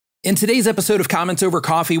In today's episode of Comments Over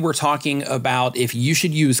Coffee, we're talking about if you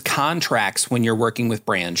should use contracts when you're working with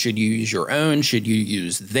brands. Should you use your own? Should you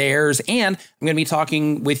use theirs? And I'm going to be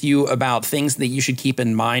talking with you about things that you should keep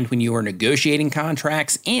in mind when you are negotiating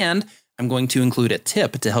contracts. And I'm going to include a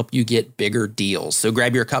tip to help you get bigger deals. So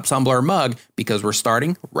grab your Cup Tumbler mug because we're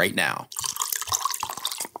starting right now.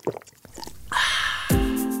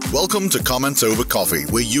 Welcome to Comments Over Coffee,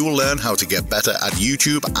 where you'll learn how to get better at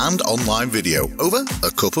YouTube and online video over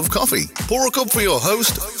a cup of coffee. Pour a cup for your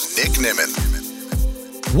host, Nick Nimmin.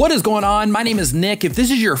 What is going on? My name is Nick. If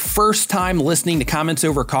this is your first time listening to Comments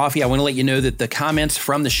Over Coffee, I want to let you know that the comments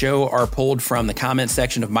from the show are pulled from the comments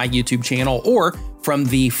section of my YouTube channel or from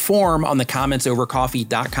the form on the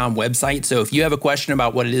commentsovercoffee.com website. So if you have a question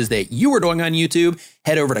about what it is that you are doing on YouTube,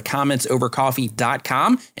 head over to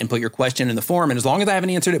commentsovercoffee.com and put your question in the form. And as long as I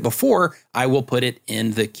haven't answered it before, I will put it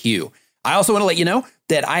in the queue. I also want to let you know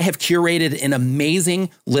that I have curated an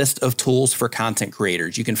amazing list of tools for content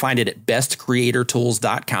creators. You can find it at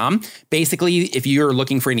bestcreatortools.com. Basically, if you're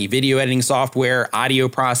looking for any video editing software, audio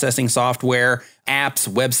processing software, apps,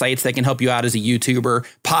 websites that can help you out as a YouTuber,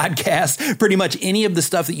 podcasts, pretty much any of the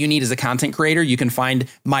stuff that you need as a content creator, you can find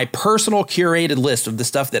my personal curated list of the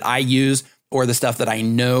stuff that I use or the stuff that I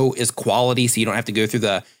know is quality, so you don't have to go through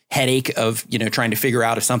the headache of, trying to figure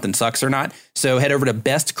out if something sucks or not. So head over to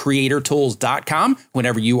bestcreatortools.com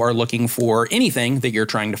whenever you are looking for anything that you're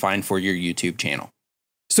trying to find for your YouTube channel.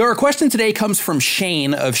 So our question today comes from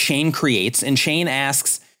Shane of Shane Creates, and Shane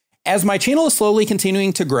asks, as my channel is slowly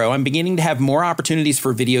continuing to grow, I'm beginning to have more opportunities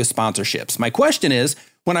for video sponsorships. My question is,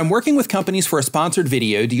 when I'm working with companies for a sponsored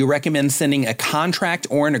video, do you recommend sending a contract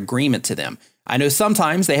or an agreement to them? I know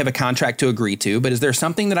sometimes they have a contract to agree to, but is there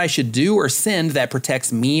something that I should do or send that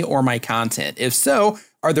protects me or my content? If so,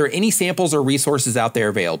 are there any samples or resources out there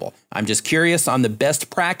available? I'm just curious on the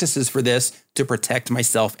best practices for this to protect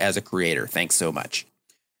myself as a creator. Thanks so much.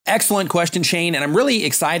 Excellent question, Shane, and I'm really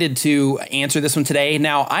excited to answer this one today.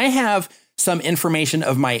 Now, I have some information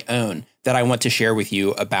of my own that I want to share with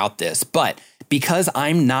you about this, but because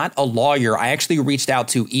I'm not a lawyer, I actually reached out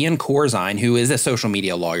to Ian Corzine, who is a social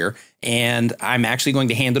media lawyer, and I'm actually going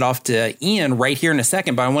to hand it off to Ian right here in a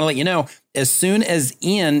second, but I want to let you know, as soon as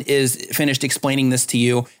Ian is finished explaining this to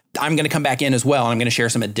you, I'm going to come back in as well, and I'm going to share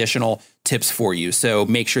some additional tips for you, so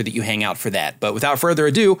make sure that you hang out for that. But without further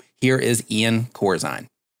ado, here is Ian Corzine.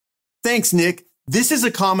 Thanks, Nick. This is a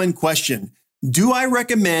common question. Do I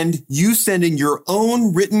recommend you sending your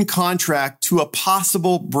own written contract to a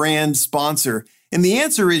possible brand sponsor? And the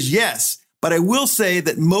answer is yes. But I will say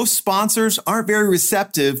that most sponsors aren't very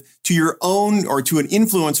receptive to your own or to an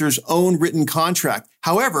influencer's own written contract.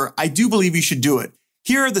 However, I do believe you should do it.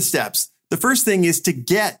 Here are the steps. The first thing is to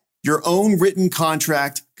get your own written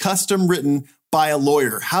contract, custom written by a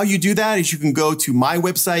lawyer. How you do that is you can go to my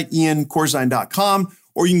website, iancorzine.com,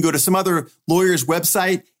 or you can go to some other lawyer's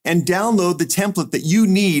website and download the template that you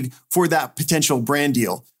need for that potential brand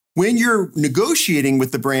deal. When you're negotiating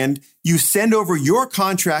with the brand, you send over your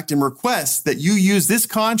contract and request that you use this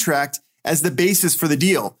contract as the basis for the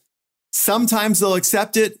deal. Sometimes they'll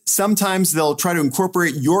accept it. Sometimes they'll try to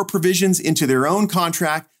incorporate your provisions into their own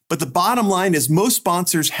contract. But the bottom line is most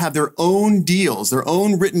sponsors have their own deals, their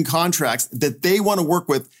own written contracts that they want to work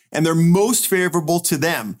with, and they're most favorable to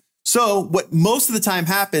them. So what most of the time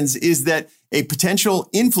happens is that a potential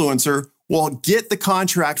influencer will get the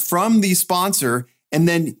contract from the sponsor, and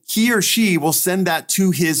then he or she will send that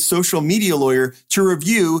to his social media lawyer to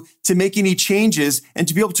review, to make any changes, and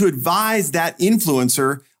to be able to advise that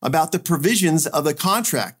influencer about the provisions of the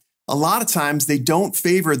contract. A lot of times they don't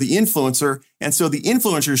favor the influencer, and so the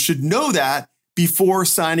influencer should know that before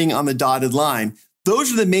signing on the dotted line.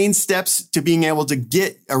 Those are the main steps to being able to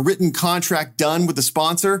get a written contract done with the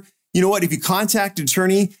sponsor. You know what? If you contact an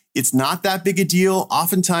attorney, it's not that big a deal.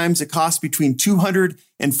 Oftentimes it costs between $200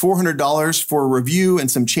 and $400 for a review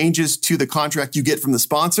and some changes to the contract you get from the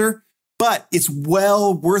sponsor, but it's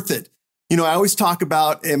well worth it. I always talk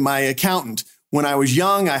about my accountant. When I was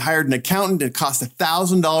young, I hired an accountant. It cost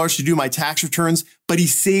 $1,000 to do my tax returns, but he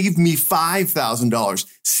saved me $5,000.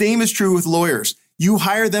 Same is true with lawyers. You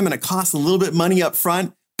hire them and it costs a little bit of money up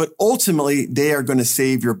front, but ultimately they are going to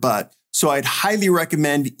save your butt. So I'd highly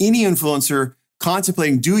recommend any influencer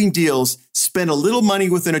contemplating doing deals, spend a little money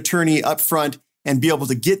with an attorney up front and be able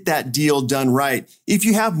to get that deal done right. If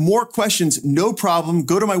you have more questions, no problem.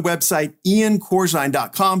 Go to my website,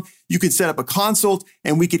 iancorzine.com. You can set up a consult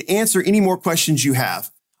and we could answer any more questions you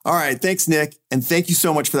have. All right. Thanks, Nick. And thank you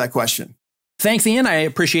so much for that question. Thanks, Ian. I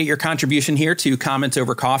appreciate your contribution here to Comments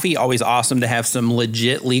Over Coffee. Always awesome to have some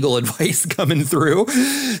legit legal advice coming through.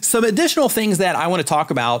 Some additional things that I want to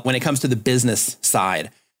talk about when it comes to the business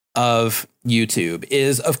side. of YouTube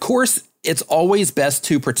is, of course, it's always best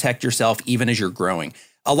to protect yourself even as you're growing.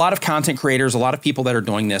 A lot of content creators, a lot of people that are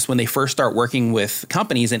doing this when they first start working with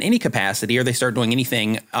companies in any capacity, or they start doing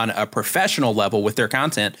anything on a professional level with their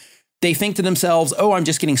content, they think to themselves, oh, I'm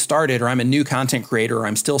just getting started, or I'm a new content creator, or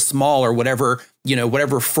I'm still small, or whatever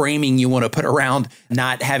framing you want to put around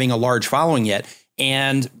not having a large following yet.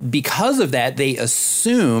 And because of that, they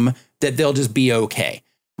assume that they'll just be okay.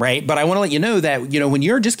 Right. But I want to let you know that, when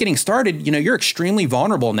you're just getting started, you're extremely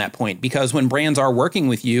vulnerable in that point, because when brands are working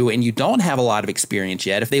with you and you don't have a lot of experience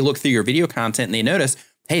yet, if they look through your video content and they notice,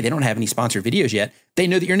 hey, they don't have any sponsored videos yet, they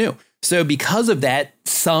know that you're new. So because of that,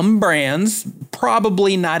 some brands,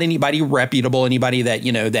 probably not anybody reputable, anybody that,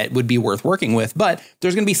 that would be worth working with, but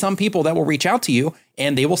there's going to be some people that will reach out to you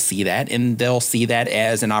and they will see that, and they'll see that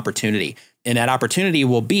as an opportunity. And that opportunity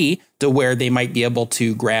will be to where they might be able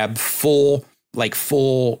to grab full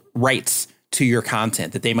rights to your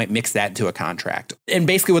content, that they might mix that into a contract. And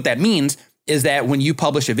basically what that means is that when you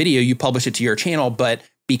publish a video, you publish it to your channel, but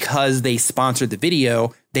because they sponsored the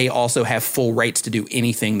video, they also have full rights to do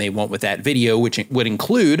anything they want with that video, which would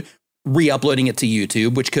include re-uploading it to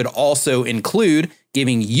YouTube, which could also include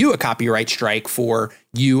giving you a copyright strike for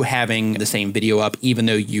you having the same video up, even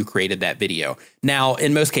though you created that video. Now,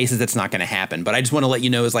 in most cases, that's not going to happen, but I just want to let you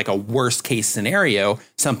know as like a worst case scenario,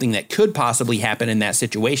 something that could possibly happen in that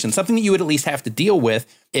situation, something that you would at least have to deal with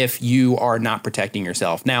if you are not protecting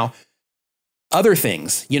yourself. Now, other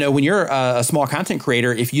things, when you're a small content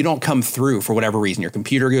creator, if you don't come through for whatever reason, your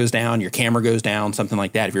computer goes down, your camera goes down, something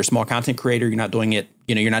like that. If you're a small content creator, you're not doing it,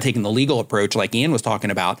 you're not taking the legal approach like Ian was talking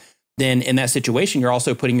about, then in that situation, you're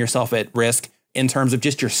also putting yourself at risk in terms of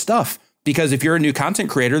just your stuff. Because if you're a new content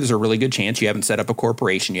creator, there's a really good chance you haven't set up a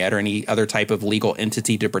corporation yet or any other type of legal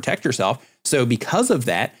entity to protect yourself. So because of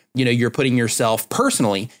that, you're putting yourself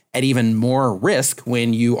personally at even more risk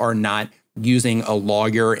when you are not using a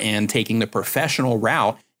lawyer and taking the professional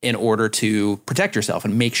route in order to protect yourself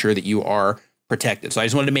and make sure that you are protected. So I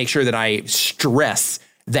just wanted to make sure that I stress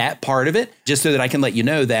that part of it, just so that I can let you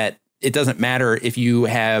know that it doesn't matter if you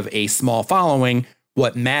have a small following.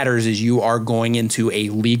 What matters is you are going into a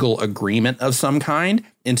legal agreement of some kind.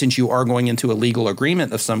 And since you are going into a legal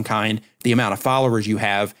agreement of some kind, the amount of followers you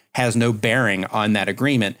have has no bearing on that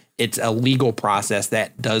agreement. It's a legal process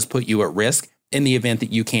that does put you at risk in the event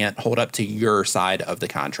that you can't hold up to your side of the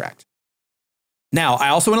contract. Now, I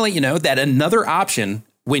also want to let you know that another option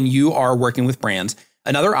when you are working with brands,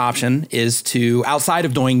 another option is to, outside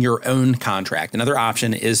of doing your own contract, another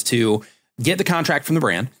option is to get the contract from the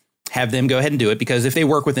brand, have them go ahead and do it, because if they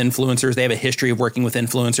work with influencers, they have a history of working with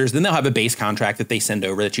influencers, then they'll have a base contract that they send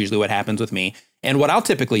over. That's usually what happens with me. And what I'll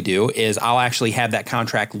typically do is I'll actually have that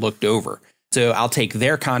contract looked over. So I'll take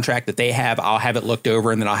their contract that they have, I'll have it looked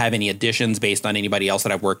over, and then I'll have any additions based on anybody else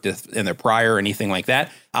that I've worked with in their prior or anything like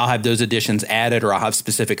that. I'll have those additions added, or I'll have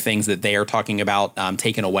specific things that they are talking about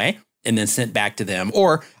taken away and then sent back to them.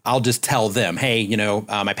 Or I'll just tell them, hey,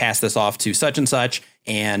 I passed this off to such and such,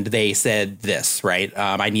 and they said this, right?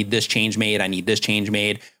 I need this change made. I need this change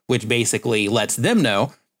made, which basically lets them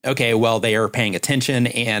know, okay, well, they are paying attention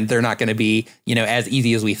and they're not going to be, as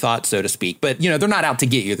easy as we thought, so to speak. But, they're not out to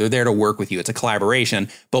get you. They're there to work with you. It's a collaboration.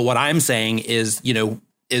 But what I'm saying is,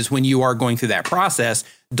 is when you are going through that process,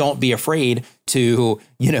 don't be afraid to,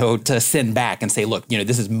 to send back and say, look,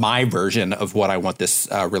 this is my version of what I want this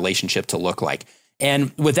relationship to look like.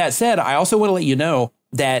 And with that said, I also want to let you know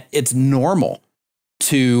that it's normal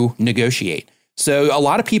to negotiate. So a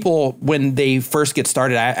lot of people, when they first get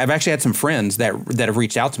started, I've actually had some friends that have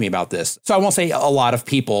reached out to me about this. So I won't say a lot of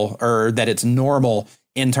people, or that it's normal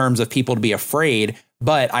in terms of people to be afraid,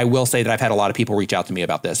 but I will say that I've had a lot of people reach out to me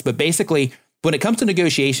about this. But basically, when it comes to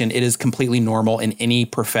negotiation, it is completely normal in any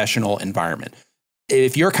professional environment.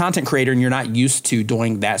 If you're a content creator and you're not used to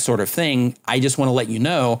doing that sort of thing, I just want to let you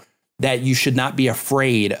know that you should not be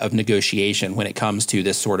afraid of negotiation when it comes to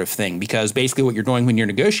this sort of thing, because basically what you're doing when you're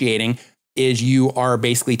negotiating is you are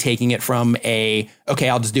basically taking it from okay,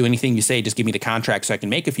 I'll just do anything you say, just give me the contract so I can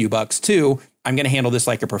make a few bucks, to I'm going to handle this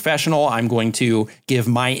like a professional. I'm going to give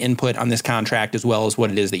my input on this contract as well as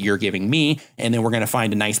what it is that you're giving me. And then we're going to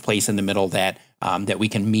find a nice place in the middle that we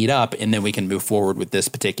can meet up, and then we can move forward with this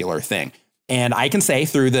particular thing. And I can say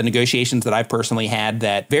through the negotiations that I've personally had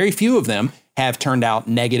that very few of them have turned out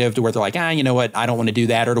negative, to where they're like, you know what, I don't want to do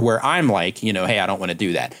that, or to where I'm like, hey, I don't want to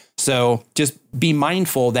do that. So just be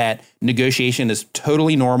mindful that negotiation is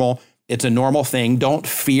totally normal. It's a normal thing. Don't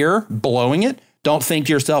fear blowing it. Don't think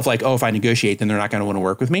to yourself like, oh, if I negotiate, then they're not going to want to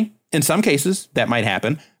work with me. In some cases, that might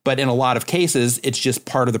happen. But in a lot of cases, it's just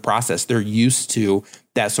part of the process. They're used to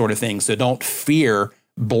that sort of thing. So don't fear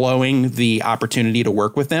blowing the opportunity to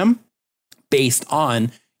work with them based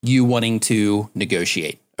on you wanting to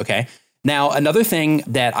negotiate. Okay. Now, another thing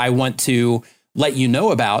that I want to let you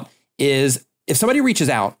know about is if somebody reaches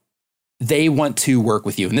out, they want to work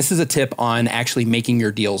with you. And this is a tip on actually making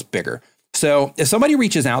your deals bigger. So if somebody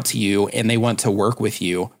reaches out to you and they want to work with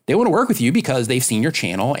you, they want to work with you because they've seen your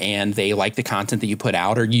channel and they like the content that you put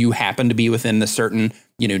out, or you happen to be within the certain,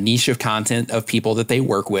 niche of content of people that they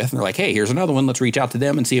work with. And they're like, hey, here's another one. Let's reach out to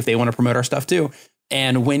them and see if they want to promote our stuff too.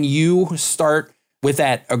 And when you start with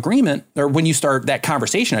that agreement, or when you start that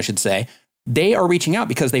conversation, I should say, they are reaching out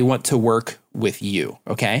because they want to work with you.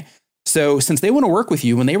 Okay. So since they want to work with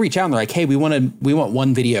you, when they reach out and they're like, hey, we want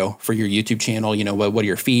one video for your YouTube channel, what are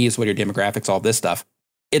your fees, what are your demographics, all this stuff.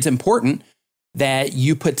 It's important that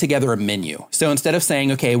you put together a menu. So instead of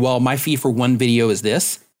saying, okay, well, my fee for one video is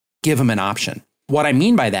this, give them an option. What I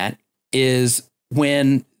mean by that is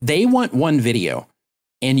when they want one video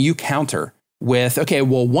and you counter with, okay,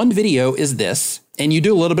 well, one video is this, and you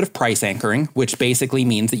do a little bit of price anchoring, which basically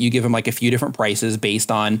means that you give them like a few different prices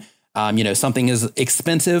based on, something is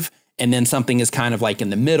expensive, and then something is kind of like in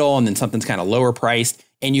the middle, and then something's kind of lower priced.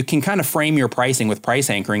 And you can kind of frame your pricing with price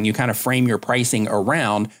anchoring. You kind of frame your pricing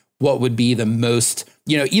around what would be the most,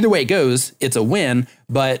 either way it goes, it's a win,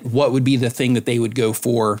 but what would be the thing that they would go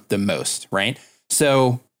for the most, right?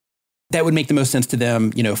 So that would make the most sense to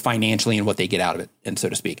them, financially and what they get out of it, and so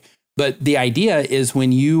to speak. But the idea is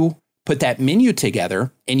when you put that menu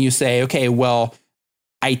together and you say, okay, well,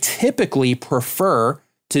 I typically prefer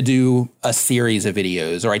to do a series of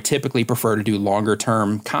videos, or I typically prefer to do longer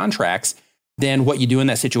term contracts, then what you do in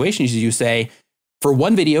that situation is you say, for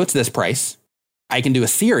one video, it's this price. I can do a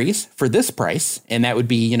series for this price. And that would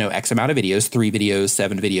be, X amount of videos, 3 videos,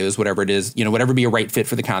 7 videos, whatever it is, whatever be a right fit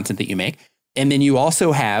for the content that you make. And then you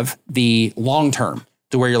also have the long term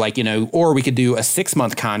to where you're like, or we could do a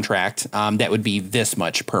 6-month contract that would be this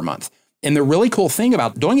much per month. And the really cool thing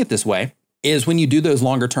about doing it this way is when you do those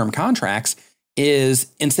longer term contracts, is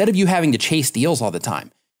instead of you having to chase deals all the time,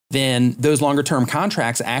 then those longer term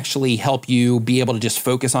contracts actually help you be able to just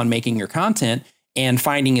focus on making your content and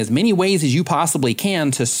finding as many ways as you possibly can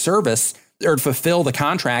to service or fulfill the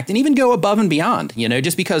contract and even go above and beyond.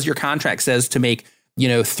 Just because your contract says to make,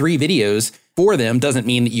 3 videos for them doesn't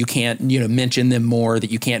mean that you can't, mention them more,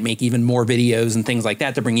 that you can't make even more videos and things like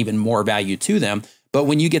that to bring even more value to them. But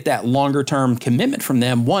when you get that longer term commitment from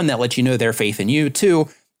them, one, that lets you know their faith in you. 2,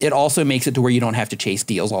 it also makes it to where you don't have to chase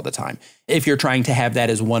deals all the time if you're trying to have that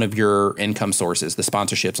as one of your income sources, the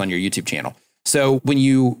sponsorships on your YouTube channel. So when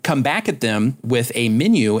you come back at them with a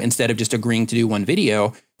menu instead of just agreeing to do one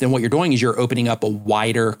video, then what you're doing is you're opening up a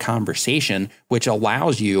wider conversation, which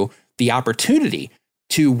allows you the opportunity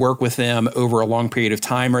to work with them over a long period of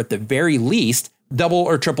time, or at the very least, double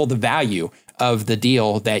or triple the value of the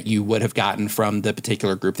deal that you would have gotten from the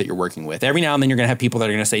particular group that you're working with. Every now and then you're going to have people that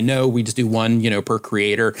are going to say, no, we just do one, per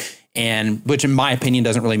creator. And which in my opinion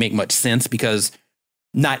doesn't really make much sense, because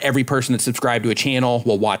not every person that's subscribed to a channel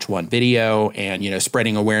will watch one video, and,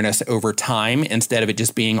 spreading awareness over time instead of it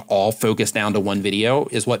just being all focused down to one video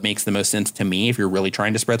is what makes the most sense to me if you're really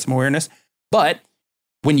trying to spread some awareness. But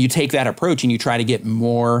when you take that approach and you try to get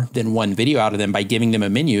more than one video out of them by giving them a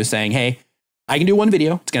menu saying, hey, I can do one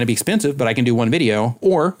video. It's going to be expensive, but I can do one video.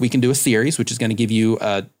 Or we can do a series, which is going to give you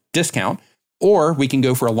a discount. Or we can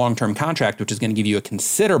go for a long-term contract, which is going to give you a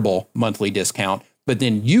considerable monthly discount. But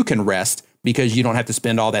then you can rest because you don't have to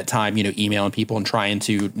spend all that time, emailing people and trying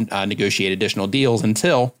to negotiate additional deals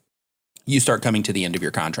until you start coming to the end of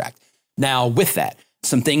your contract. Now, with that,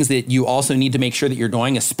 some things that you also need to make sure that you're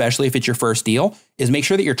doing, especially if it's your first deal, is make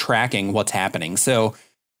sure that you're tracking what's happening. So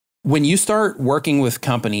when you start working with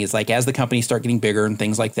companies, like as the companies start getting bigger and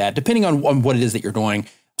things like that, depending on what it is that you're doing,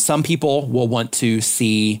 some people will want to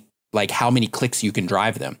see like how many clicks you can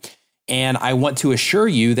drive them. And I want to assure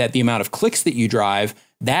you that the amount of clicks that you drive,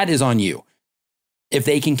 that is on you. If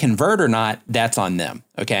they can convert or not, that's on them.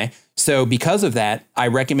 Okay. So because of that, I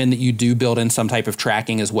recommend that you do build in some type of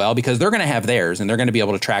tracking as well, because they're going to have theirs and they're going to be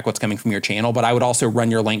able to track what's coming from your channel. But I would also run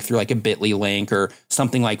your link through like a Bitly link or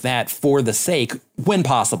something like that for the sake, when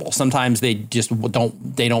possible. Sometimes they just don't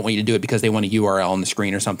want you to do it because they want a URL on the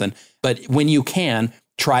screen or something. But when you can,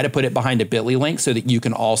 try to put it behind a Bitly link so that you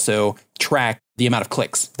can also track the amount of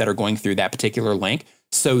clicks that are going through that particular link,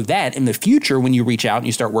 so that in the future, when you reach out and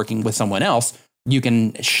you start working with someone else, you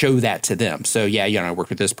can show that to them. So yeah, I worked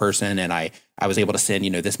with this person and I was able to send,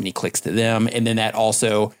 this many clicks to them. And then that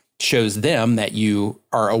also shows them that you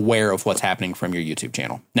are aware of what's happening from your YouTube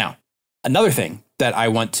channel. Now, another thing that I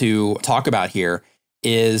want to talk about here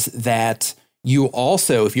is that you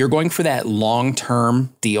also, if you're going for that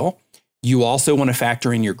long-term deal, you also want to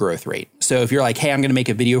factor in your growth rate. So if you're like, hey, I'm going to make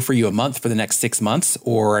a video for you a month for the next 6 months,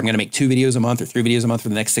 or I'm going to make 2 videos a month or 3 videos a month for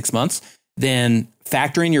the next 6 months, then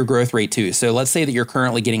factor in your growth rate too. So let's say that you're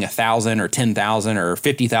currently getting 1,000 or 10,000 or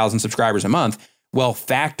 50,000 subscribers a month. Well,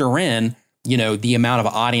 factor in, the amount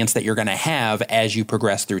of audience that you're going to have as you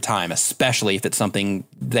progress through time, especially if it's something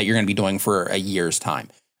that you're going to be doing for a year's time.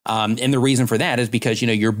 And the reason for that is because,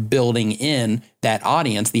 you're building in that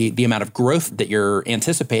audience, the amount of growth that you're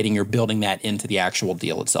anticipating, you're building that into the actual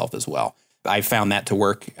deal itself as well. I found that to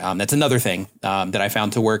work. That's another thing that I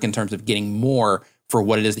found to work in terms of getting more for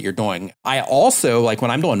what it is that you're doing. I also, like when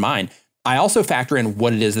I'm doing mine, I also factor in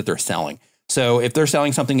what it is that they're selling. So if they're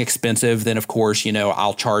selling something expensive, then of course,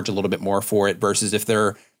 I'll charge a little bit more for it versus if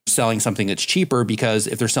they're selling something that's cheaper, because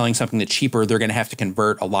if they're selling something that's cheaper, they're going to have to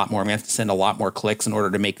convert a lot more. I'm going to have to send a lot more clicks in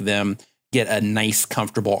order to make them get a nice,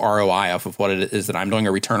 comfortable ROI off of what it is that I'm doing,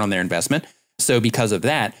 a return on their investment. So because of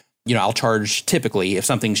that, I'll charge typically, if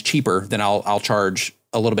something's cheaper, then I'll charge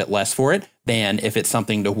a little bit less for it than if it's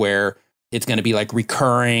something to where it's going to be like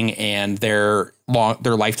recurring and their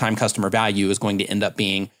lifetime customer value is going to end up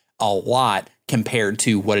being a lot compared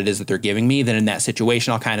to what it is that they're giving me. Then in that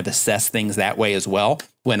situation, I'll kind of assess things that way as well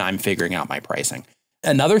when I'm figuring out my pricing.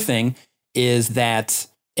 Another thing is that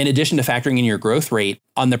in addition to factoring in your growth rate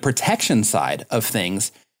on the protection side of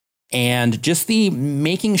things, and just the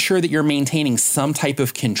making sure that you're maintaining some type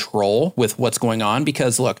of control with what's going on,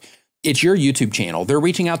 because look, it's your YouTube channel. They're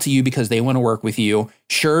reaching out to you because they want to work with you.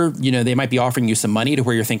 Sure, they might be offering you some money to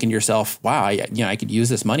where you're thinking to yourself, wow, I could use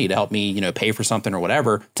this money to help me, pay for something or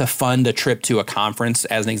whatever, to fund a trip to a conference.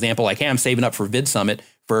 As an example, like, hey, I'm saving up for VidSummit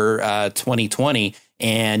for 2020,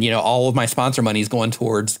 and all of my sponsor money is going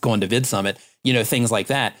towards going to VidSummit, things like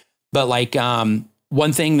that. But like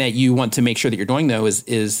one thing that you want to make sure that you're doing though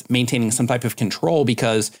is maintaining some type of control,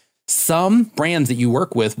 because some brands that you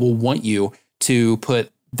work with will want you to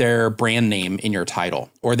put their brand name in your title,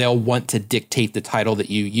 or they'll want to dictate the title that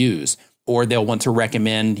you use, or they'll want to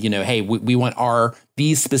recommend, hey, we want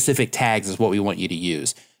these specific tags is what we want you to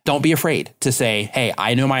use. Don't be afraid to say, hey,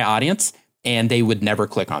 I know my audience, and they would never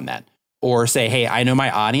click on that. Or say, hey, I know my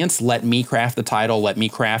audience, let me craft the title, let me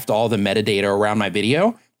craft all the metadata around my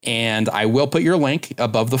video, and I will put your link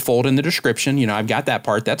above the fold in the description. I've got that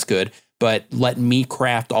part, that's good, but let me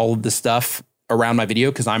craft all of the stuff around my video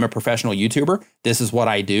because I'm a professional YouTuber. This is what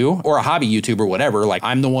I do, or a hobby YouTuber, whatever. Like,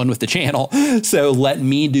 I'm the one with the channel. So let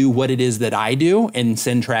me do what it is that I do and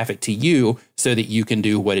send traffic to you so that you can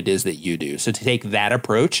do what it is that you do. So to take that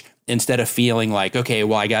approach instead of feeling like, okay,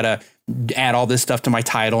 well, I got to add all this stuff to my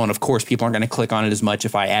title. And of course, people aren't going to click on it as much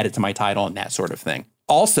if I add it to my title and that sort of thing.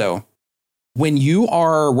 Also, when you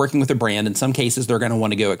are working with a brand, in some cases, they're going to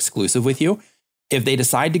want to go exclusive with you. If they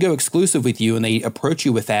decide to go exclusive with you and they approach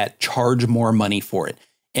you with that, charge more money for it.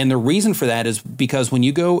 And the reason for that is because when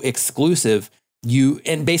you go exclusive,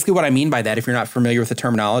 and basically what I mean by that, if you're not familiar with the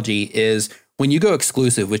terminology, is when you go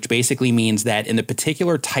exclusive, which basically means that in the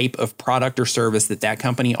particular type of product or service that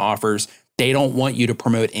company offers, they don't want you to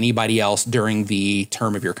promote anybody else during the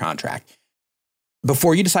term of your contract.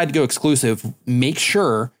 Before you decide to go exclusive, make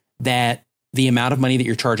sure that the amount of money that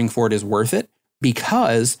you're charging for it is worth it,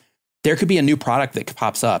 because there could be a new product that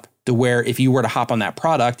pops up to where if you were to hop on that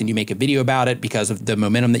product and you make a video about it because of the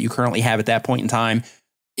momentum that you currently have at that point in time,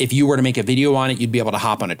 if you were to make a video on it, you'd be able to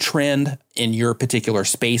hop on a trend in your particular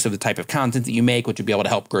space of the type of content that you make, which would be able to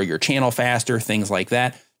help grow your channel faster, things like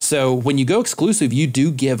that. So when you go exclusive, you do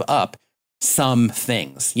give up some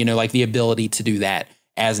things, like the ability to do that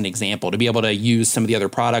as an example, to be able to use some of the other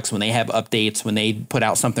products when they have updates, when they put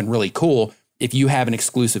out something really cool. If you have an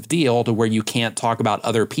exclusive deal to where you can't talk about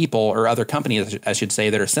other people or other companies, I should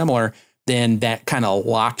say, that are similar, then that kind of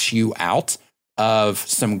locks you out of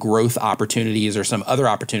some growth opportunities or some other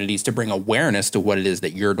opportunities to bring awareness to what it is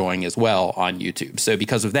that you're doing as well on YouTube. So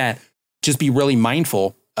because of that, just be really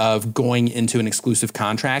mindful of going into an exclusive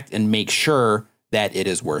contract and make sure that it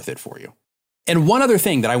is worth it for you. And one other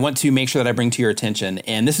thing that I want to make sure that I bring to your attention,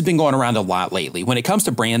 and this has been going around a lot lately, when it comes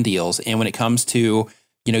to brand deals and when it comes to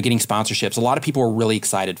getting sponsorships, a lot of people are really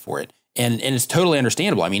excited for it. And it's totally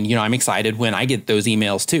understandable. I mean, I'm excited when I get those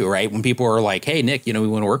emails too, right? When people are like, hey, Nick, we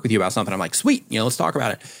want to work with you about something. I'm like, sweet, let's talk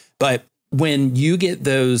about it. But when you get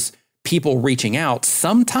those people reaching out,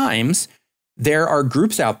 sometimes there are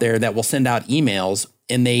groups out there that will send out emails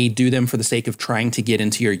and they do them for the sake of trying to get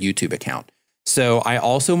into your YouTube account. So I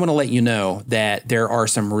also want to let you know that there are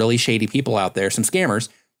some really shady people out there, some scammers,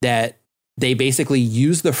 that they basically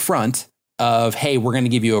use the front of, hey, we're going to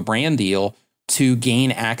give you a brand deal to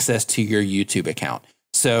gain access to your YouTube account.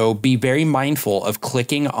 So be very mindful of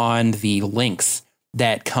clicking on the links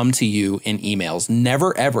that come to you in emails.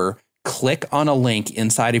 Never, ever click on a link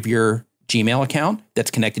inside of your Gmail account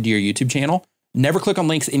that's connected to your YouTube channel. Never click on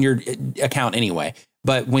links in your account anyway.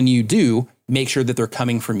 But when you do, make sure that they're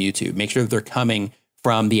coming from YouTube. Make sure that they're coming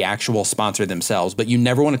from the actual sponsor themselves. But you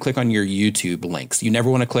never want to click on your YouTube links. You never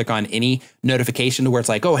want to click on any notification to where it's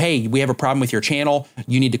like, oh, hey, we have a problem with your channel.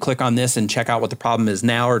 You need to click on this and check out what the problem is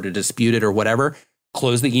now or to dispute it or whatever.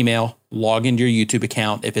 Close the email, log into your YouTube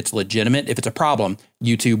account. If it's legitimate, if it's a problem,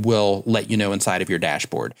 YouTube will let you know inside of your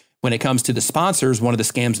dashboard. When it comes to the sponsors, one of the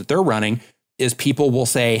scams that they're running is people will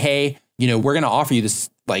say, hey, we're going to offer you this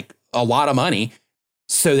like a lot of money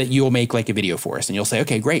so that you'll make like a video for us. And you'll say,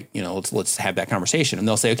 okay, great. Let's have that conversation. And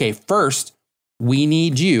they'll say, okay, first we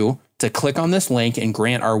need you to click on this link and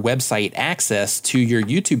grant our website access to your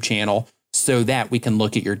YouTube channel so that we can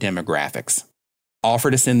look at your demographics.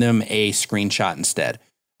 Offer to send them a screenshot instead.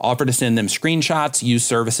 Offer to send them screenshots. Use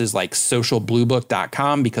services like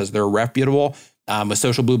socialbluebook.com because they're reputable. With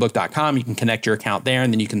socialbluebook.com, you can connect your account there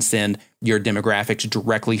and then you can send your demographics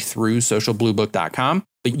directly through socialbluebook.com.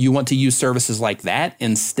 But you want to use services like that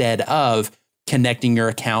instead of connecting your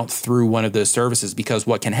account through one of those services, because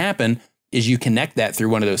what can happen is you connect that through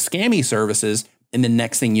one of those scammy services. And the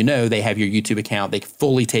next thing you know, they have your YouTube account. They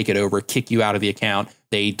fully take it over, kick you out of the account.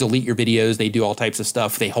 They delete your videos. They do all types of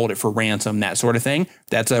stuff. They hold it for ransom, that sort of thing.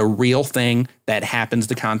 That's a real thing that happens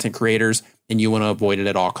to content creators, and you want to avoid it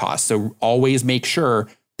at all costs. So always make sure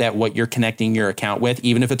that what you're connecting your account with,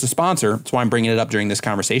 even if it's a sponsor, that's why I'm bringing it up during this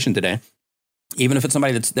conversation today, even if it's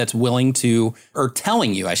somebody that's willing to, or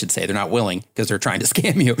telling you, I should say, they're not willing because they're trying to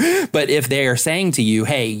scam you. But if they are saying to you,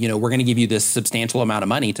 hey, we're going to give you this substantial amount of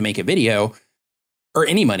money to make a video, or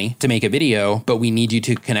any money to make a video, but we need you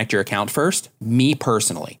to connect your account first. Me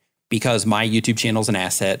personally, because my YouTube channel is an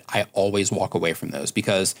asset, I always walk away from those,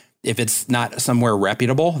 because if it's not somewhere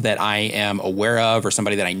reputable that I am aware of or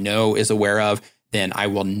somebody that I know is aware of, then I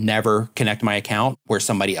will never connect my account where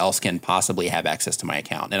somebody else can possibly have access to my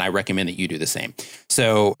account. And I recommend that you do the same.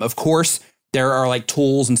 So, of course, there are like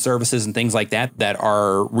tools and services and things like that that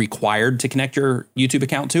are required to connect your YouTube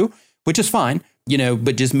account to, which is fine.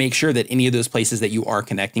 But just make sure that any of those places that you are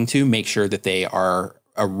connecting to, make sure that they are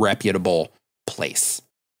a reputable place.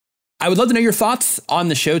 I would love to know your thoughts on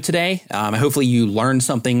the show today. Hopefully you learned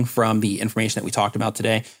something from the information that we talked about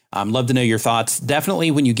today. Love to know your thoughts.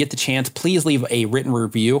 Definitely, when you get the chance, please leave a written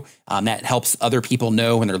review. That helps other people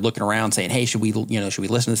know when they're looking around saying, hey, should we listen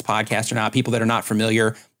to this podcast or not? People that are not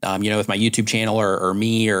familiar, with my YouTube channel or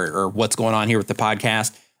me or what's going on here with the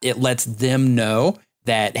podcast, it lets them know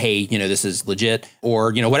that, hey, this is legit,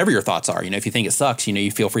 or, whatever your thoughts are. If you think it sucks, you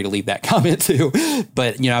feel free to leave that comment too.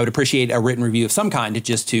 But, I would appreciate a written review of some kind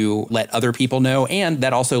just to let other people know. And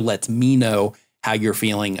that also lets me know how you're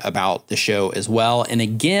feeling about the show as well. And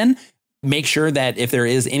again, make sure that if there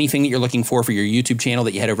is anything that you're looking for your YouTube channel,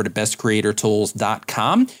 that you head over to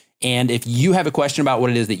bestcreatortools.com. And if you have a question about what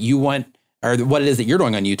it is that you want, or what it is that you're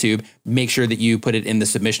doing on YouTube, make sure that you put it in the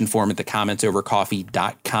submission form at the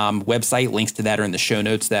commentsovercoffee.com website. Links to that are in the show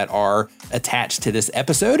notes that are attached to this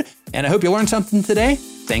episode. And I hope you learned something today.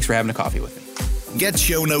 Thanks for having a coffee with me. Get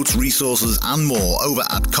show notes, resources, and more over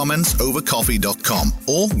at commentsovercoffee.com,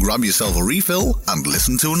 or grab yourself a refill and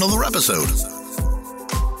listen to another episode.